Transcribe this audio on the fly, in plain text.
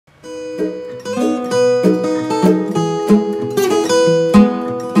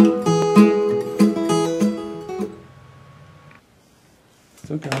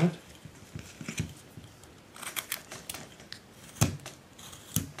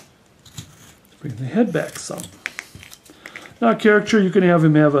Bring the head back some. Now, caricature, you can have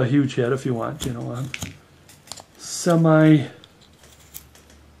him have a huge head if you want, you know, semi/slash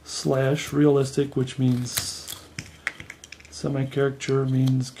realistic, which means semi-caricature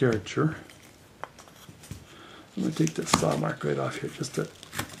means caricature. I'm going to take that saw mark right off here just to,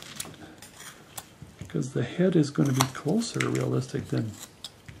 because the head is going to be closer to realistic than.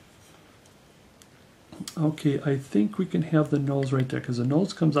 Okay, I think we can have the nose right there because the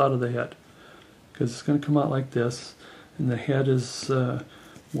nose comes out of the head, because it's going to come out like this, and the head is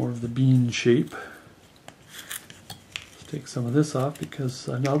more of the bean shape. Let's take some of this off because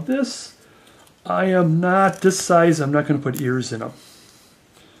now this, I am not this size. I'm not going to put ears in them.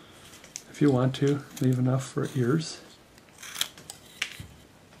 If you want to, leave enough for ears.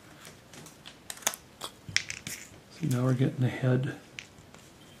 See, now we're getting the head.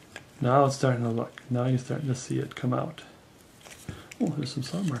 Now it's starting to look. Now you're starting to see it come out. Oh, there's some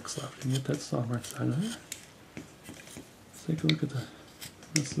saw marks left. You can get that saw marks out of there. Let's take a look at the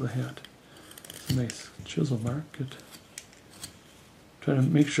rest of the hat. It's a nice chisel mark. Good. Trying to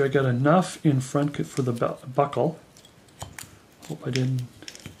make sure I got enough in front for the buckle. Hope I didn't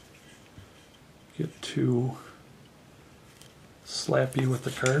get too slappy with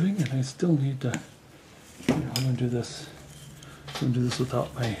the carving, and I still need to. I'm going to do this. I'm going to do this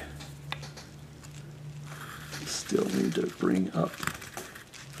without my. Still need to bring up.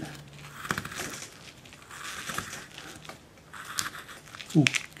 Ooh,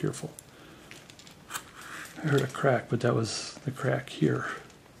 careful. I heard a crack, but that was the crack here.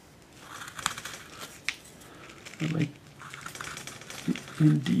 I might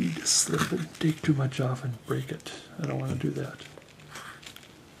indeed slip and take too much off and break it. I don't want to do that.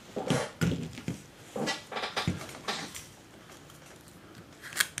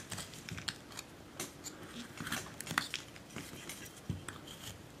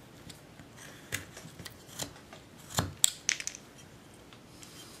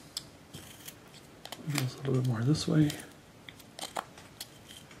 Goes a little bit more this way.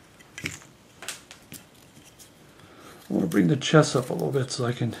 I want to bring the chest up a little bit so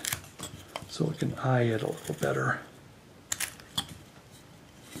we can eye it a little better.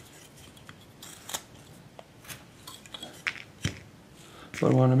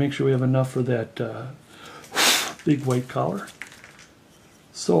 But I want to make sure we have enough for that big white collar.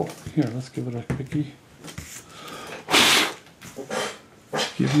 So here, let's give it a quickie.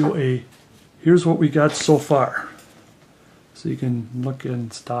 Give you a. Here's what we got so far. So you can look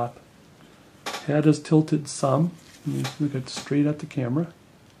and stop. Head is tilted some. You look at straight at the camera.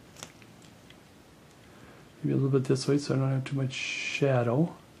 Maybe a little bit this way so I don't have too much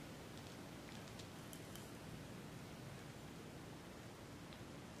shadow.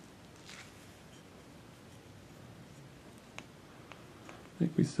 I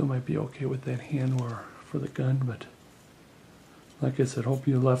think we still might be okay with that hand or for the gun, but like I said, hope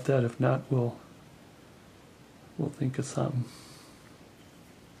you left that. If not, we'll think of something.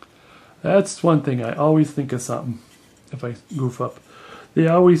 That's one thing. I always think of something if I goof up. They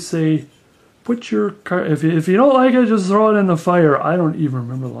always say, put your if you don't like it, just throw it in the fire. I don't even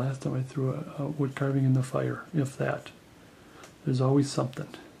remember the last time I threw a wood carving in the fire, if that. There's always something.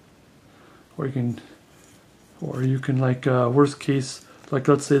 Or you can like worst case, like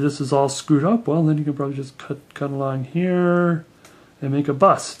let's say this is all screwed up. Well, then you can probably just cut along here and make a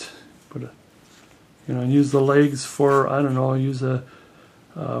bust. Put a, and use the legs for, I don't know, use a,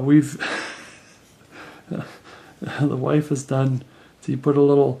 the wife has done, so you put a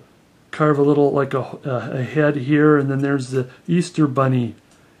little, carve a little, like a head here, and then there's the Easter bunny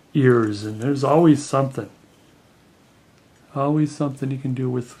ears, and there's always something. Always something you can do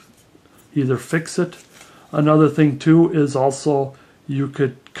with, either fix it. Another thing too is also, you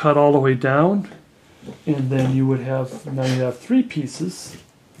could cut all the way down, and then you would have, now you have three pieces.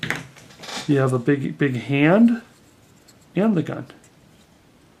 You have a big hand and the gun.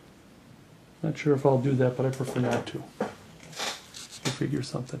 Not sure if I'll do that, but I prefer not to. We'll figure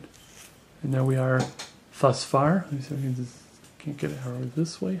something. And there we are thus far. Let me see if I can just, can't get it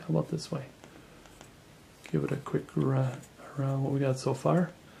this way. How about this way? Give it a quick run around what we got so far.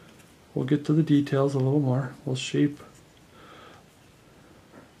 We'll get to the details a little more. We'll shape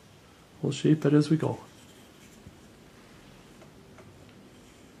it as we go.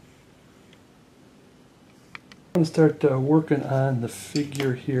 I'm going to start working on the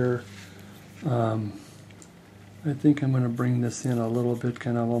figure here. I think I'm going to bring this in a little bit,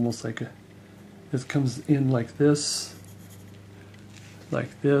 kind of almost like this comes in like this,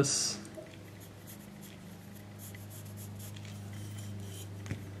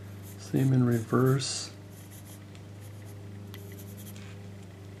 same in reverse.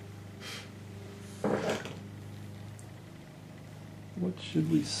 What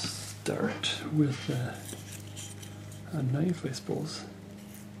should we start with? A knife, I suppose.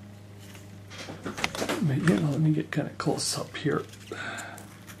 Maybe, let me get kind of close up here.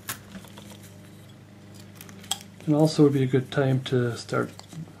 And also would be a good time to start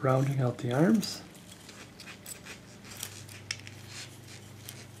rounding out the arms.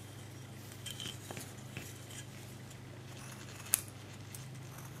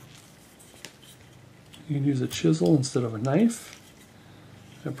 You can use a chisel instead of a knife.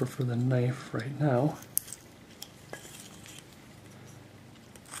 I prefer the knife right now.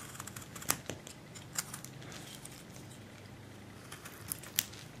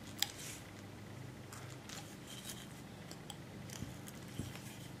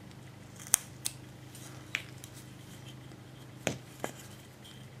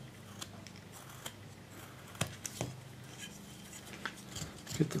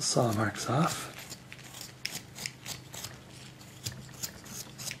 Get the saw marks off.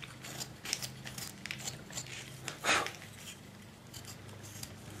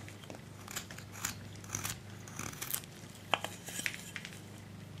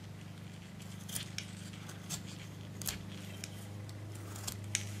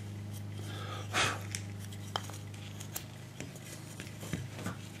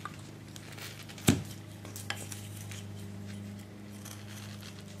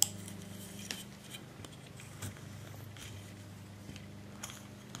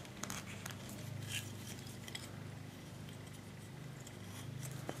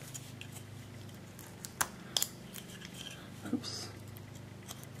 Oops.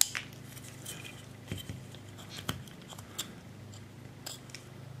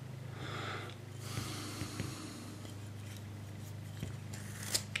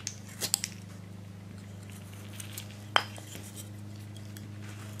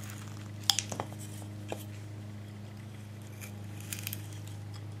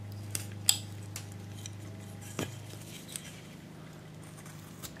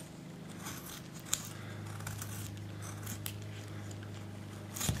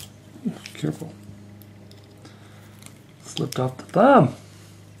 Careful. Slipped off the thumb.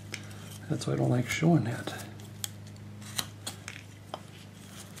 That's why I don't like showing that.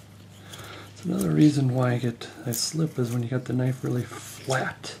 It's another reason why I slip is when you got the knife really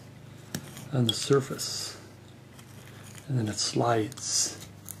flat on the surface. And then it slides.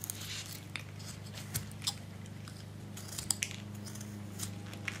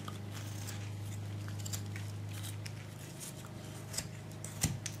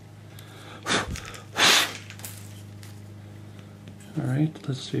 Alright,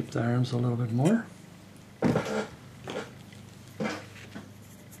 let's shape the arms a little bit more.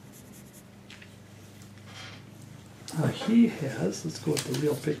 He has, let's go with the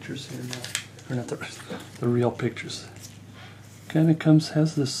real pictures here now. Or not the real pictures. Kind of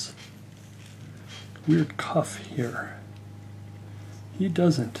has this weird cuff here. He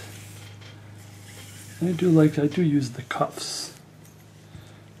doesn't. I do use the cuffs.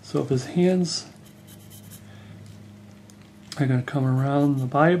 So if his hands are going to come around the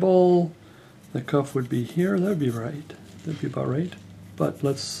Bible, the cuff would be here. That would be right. That'd be about right. But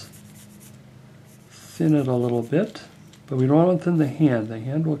let's thin it a little bit. But we don't want to thin the hand. The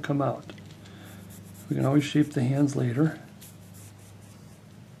hand will come out. We can always shape the hands later.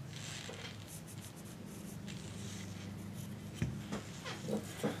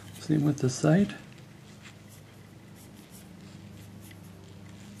 Same with this side.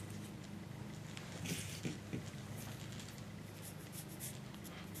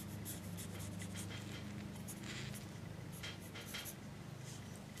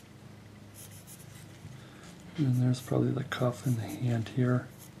 And there's probably the cuff in the hand here.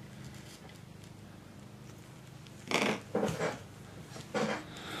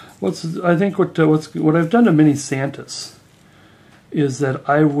 I think what I've done to many Santas is that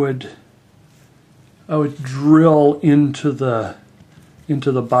I would drill into the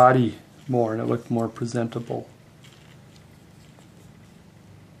body more, and it looked more presentable.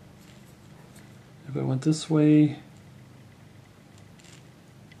 If I went this way,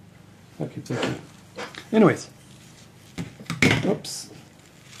 I'll keep thinking. Anyways, oops.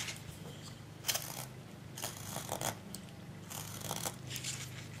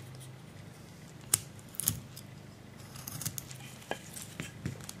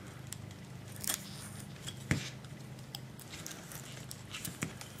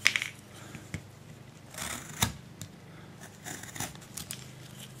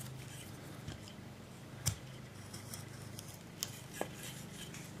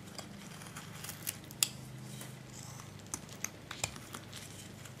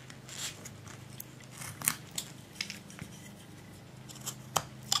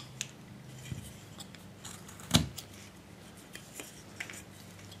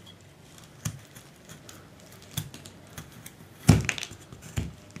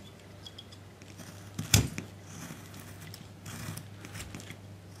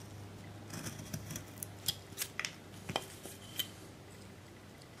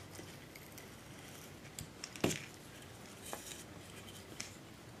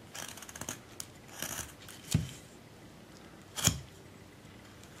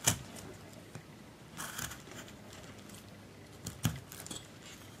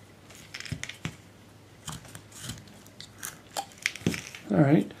 All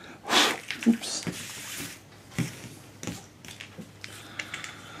right. Oops.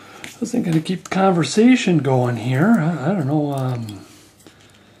 I was thinking to keep the conversation going here. I don't know,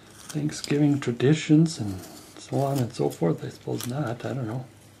 Thanksgiving traditions and so on and so forth. I suppose not. I don't know.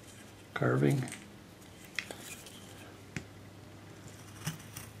 Carving.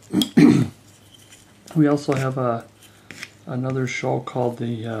 We also have another show called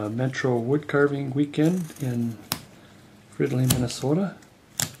the Metro Wood Carving Weekend in Fridley, Minnesota.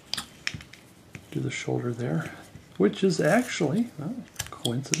 Do the shoulder there, which is actually, well,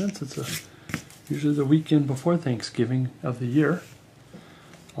 coincidence, it's usually the weekend before Thanksgiving of the year.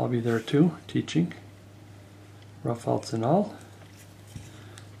 I'll be there too, teaching, rough outs and all.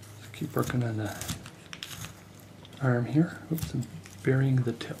 Just keep working on the arm here. Oops, I'm burying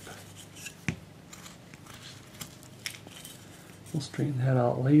the tip. We'll straighten that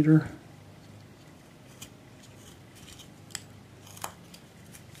out later.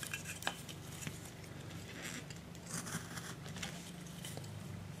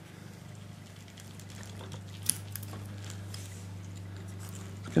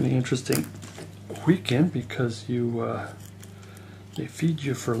 It's going to be an interesting weekend because they feed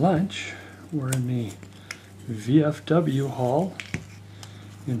you for lunch. We're in the VFW hall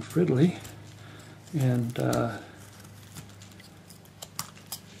in Fridley, and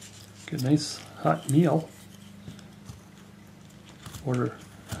get a nice hot meal. I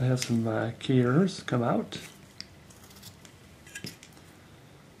have some caterers come out.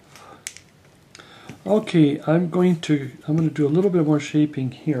 Okay, I'm going to do a little bit more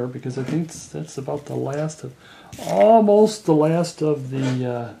shaping here because I think that's about the last of, almost the last of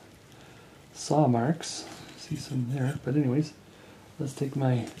the saw marks. See some there, but anyways, let's take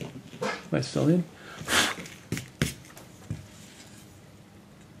my stone in.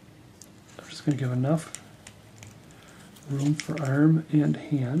 I'm just going to give enough room for arm and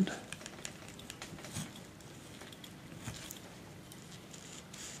hand.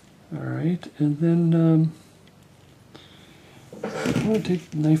 Alright, and then I'm going to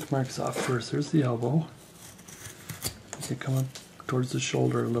take the knife marks off first. There's the elbow. Okay, come up towards the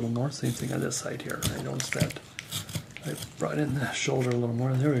shoulder a little more. Same thing on this side here. I noticed that I brought in the shoulder a little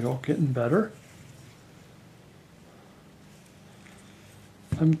more. There we go, getting better.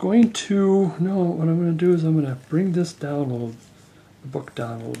 What I'm going to do is I'm going to bring this down a little, the book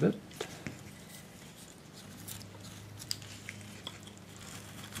down a little bit.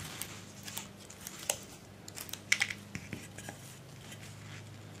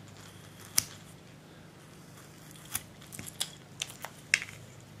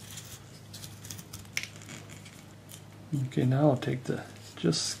 Okay, now I'll take the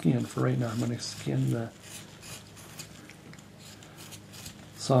just skin for right now. I'm going to skin the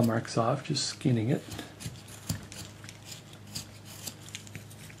saw marks off, just skinning it.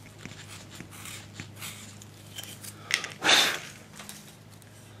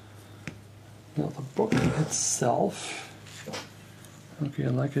 Now the book itself, okay,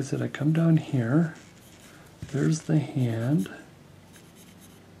 like I said, I come down here, there's the hand,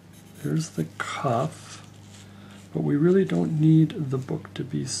 there's the cuff, but we really don't need the book to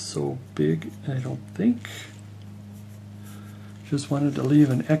be so big, I don't think. Just wanted to leave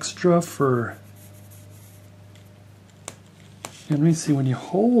an extra for, and let me see, when you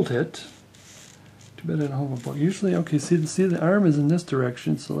hold it, too bad I don't have a book. Usually, okay, see the arm is in this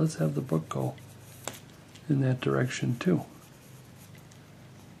direction, so let's have the book go in that direction too.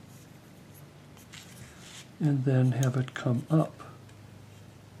 And then have it come up.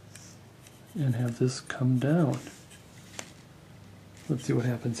 And have this come down. Let's see what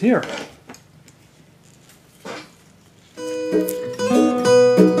happens here.